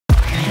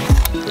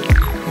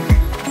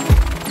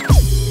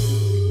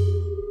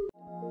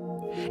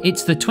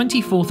It's the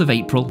 24th of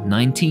April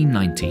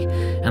 1990,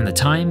 and the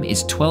time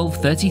is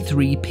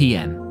 12:33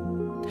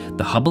 p.m.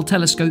 The Hubble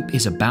telescope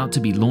is about to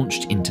be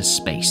launched into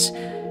space.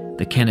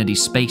 The Kennedy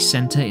Space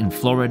Center in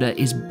Florida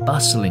is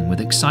bustling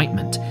with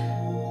excitement.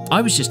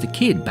 I was just a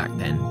kid back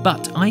then,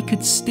 but I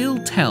could still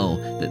tell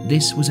that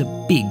this was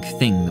a big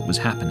thing that was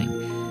happening.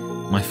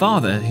 My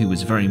father, who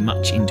was very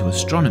much into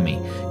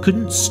astronomy,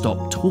 couldn't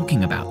stop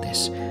talking about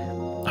this.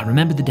 I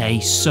remember the day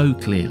so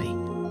clearly.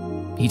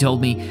 He told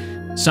me,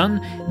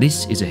 "Son,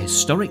 this is a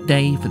historic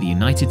day for the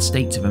United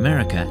States of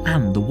America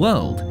and the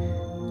world.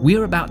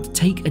 We're about to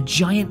take a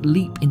giant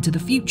leap into the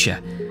future.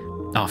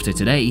 After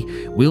today,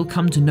 we'll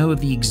come to know of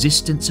the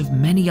existence of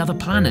many other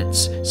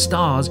planets,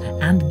 stars,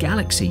 and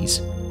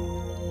galaxies."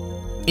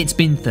 It's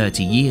been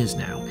 30 years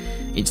now.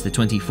 It's the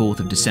 24th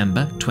of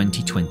December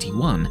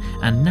 2021,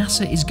 and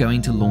NASA is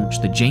going to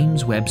launch the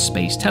James Webb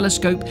Space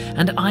Telescope,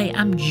 and I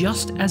am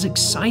just as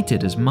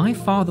excited as my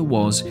father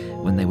was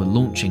when they were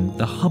launching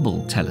the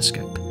Hubble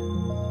telescope.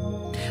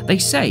 They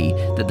say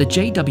that the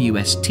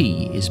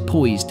JWST is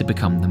poised to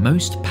become the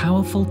most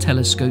powerful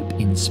telescope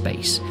in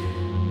space.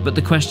 But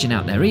the question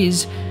out there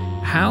is,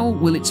 how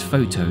will its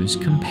photos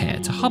compare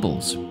to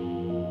Hubble's?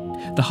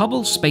 The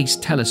Hubble Space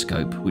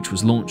Telescope, which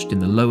was launched in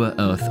the lower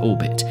Earth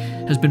orbit,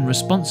 has been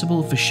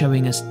responsible for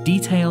showing us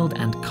detailed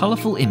and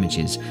colourful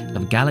images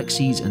of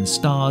galaxies and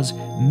stars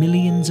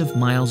millions of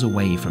miles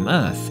away from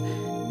Earth,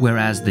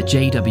 whereas the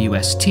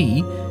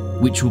JWST,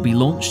 which will be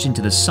launched into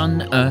the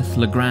Sun-Earth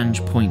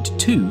Lagrange Point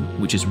 2,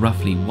 which is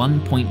roughly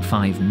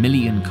 1.5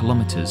 million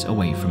kilometres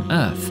away from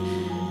Earth.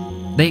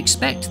 They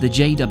expect the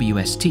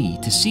JWST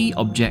to see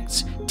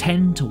objects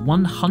 10 to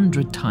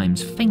 100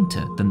 times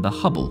fainter than the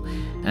Hubble,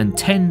 and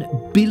 10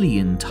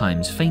 billion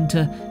times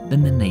fainter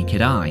than the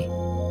naked eye.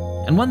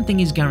 And one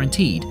thing is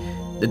guaranteed,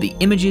 that the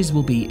images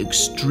will be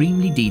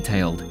extremely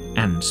detailed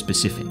and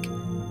specific.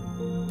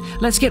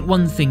 Let's get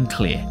one thing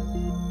clear.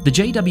 The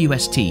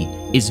JWST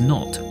is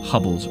not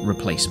Hubble's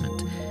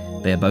replacement.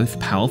 They are both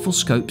powerful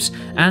scopes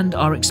and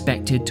are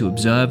expected to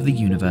observe the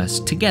universe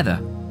together.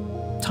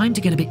 Time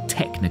to get a bit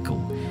technical.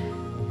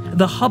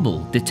 The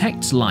Hubble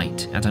detects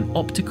light at an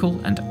optical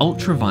and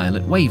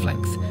ultraviolet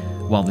wavelength,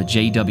 while the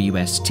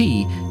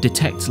JWST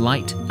detects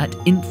light at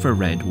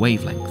infrared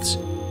wavelengths.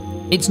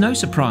 It's no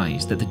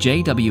surprise that the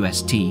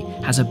JWST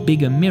has a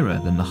bigger mirror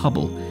than the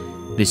Hubble.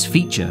 This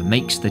feature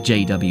makes the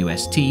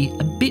JWST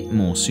a bit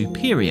more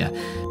superior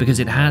because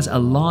it has a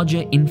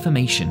larger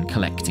information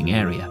collecting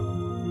area.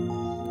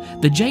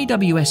 The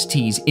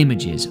JWST's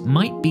images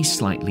might be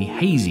slightly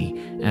hazy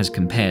as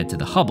compared to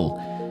the Hubble,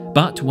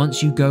 but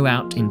once you go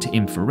out into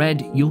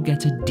infrared, you'll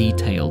get a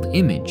detailed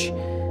image.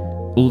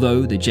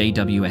 Although the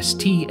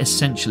JWST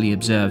essentially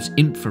observes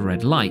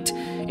infrared light,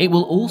 it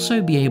will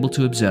also be able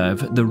to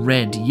observe the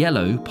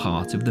red-yellow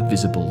part of the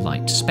visible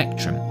light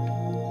spectrum.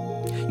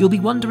 You'll be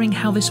wondering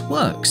how this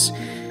works.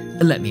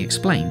 Let me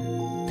explain.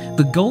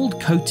 The gold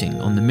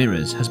coating on the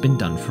mirrors has been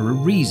done for a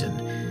reason.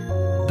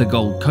 The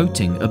gold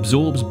coating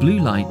absorbs blue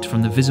light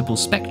from the visible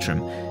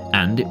spectrum,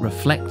 and it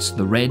reflects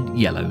the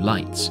red-yellow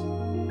lights.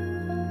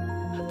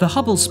 The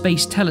Hubble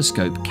Space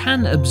Telescope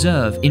can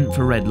observe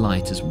infrared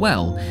light as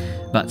well,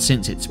 but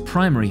since its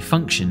primary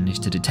function is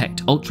to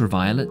detect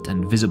ultraviolet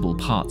and visible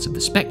parts of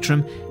the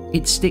spectrum,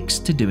 it sticks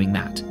to doing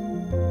that.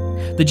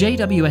 The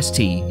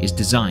JWST is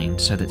designed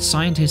so that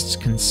scientists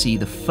can see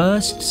the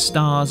first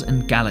stars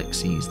and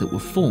galaxies that were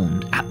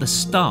formed at the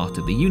start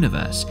of the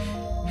universe.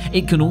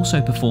 It can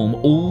also perform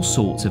all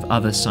sorts of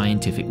other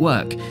scientific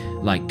work,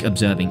 like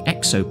observing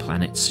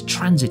exoplanets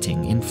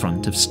transiting in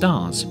front of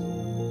stars.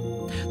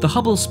 The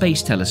Hubble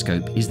Space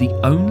Telescope is the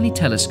only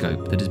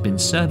telescope that has been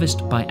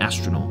serviced by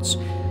astronauts.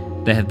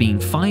 There have been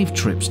 5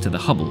 trips to the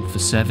Hubble for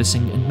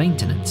servicing and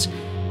maintenance.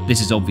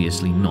 This is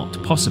obviously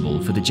not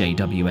possible for the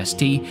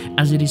JWST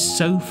as it is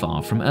so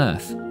far from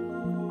Earth.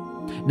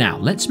 Now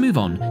let's move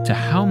on to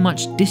how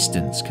much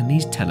distance can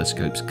these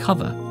telescopes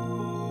cover.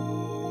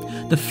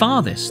 The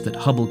farthest that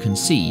Hubble can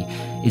see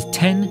is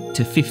 10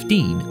 to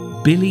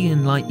 15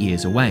 billion light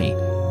years away,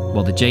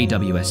 while the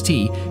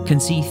JWST can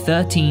see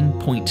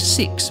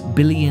 13.6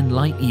 billion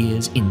light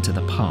years into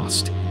the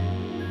past.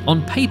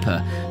 On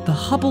paper, the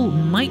Hubble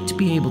might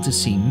be able to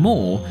see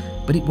more,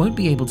 but it won't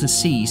be able to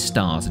see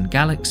stars and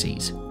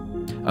galaxies.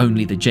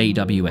 Only the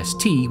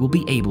JWST will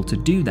be able to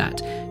do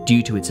that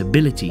due to its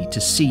ability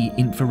to see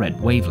infrared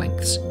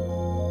wavelengths.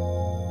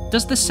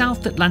 Does the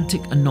South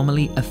Atlantic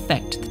anomaly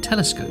affect the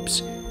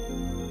telescopes?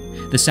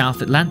 The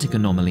South Atlantic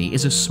anomaly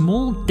is a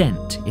small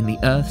dent in the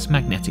Earth's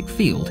magnetic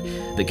field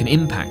that can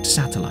impact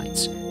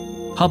satellites.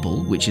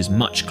 Hubble, which is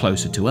much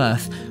closer to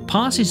Earth,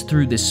 passes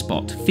through this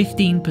spot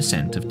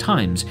 15% of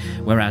times,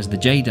 whereas the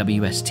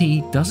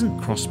JWST doesn't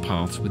cross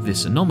paths with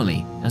this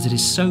anomaly as it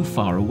is so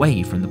far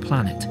away from the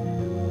planet.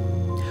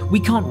 We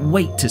can't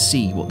wait to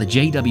see what the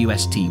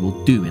JWST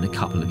will do in a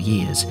couple of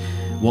years,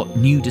 what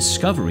new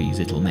discoveries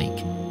it'll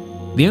make.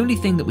 The only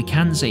thing that we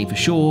can say for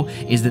sure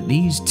is that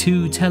these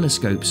 2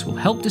 telescopes will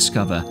help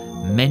discover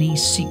many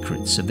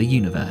secrets of the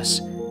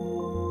universe.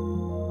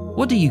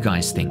 What do you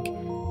guys think?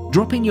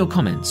 Drop in your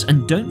comments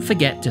and don't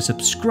forget to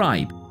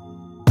subscribe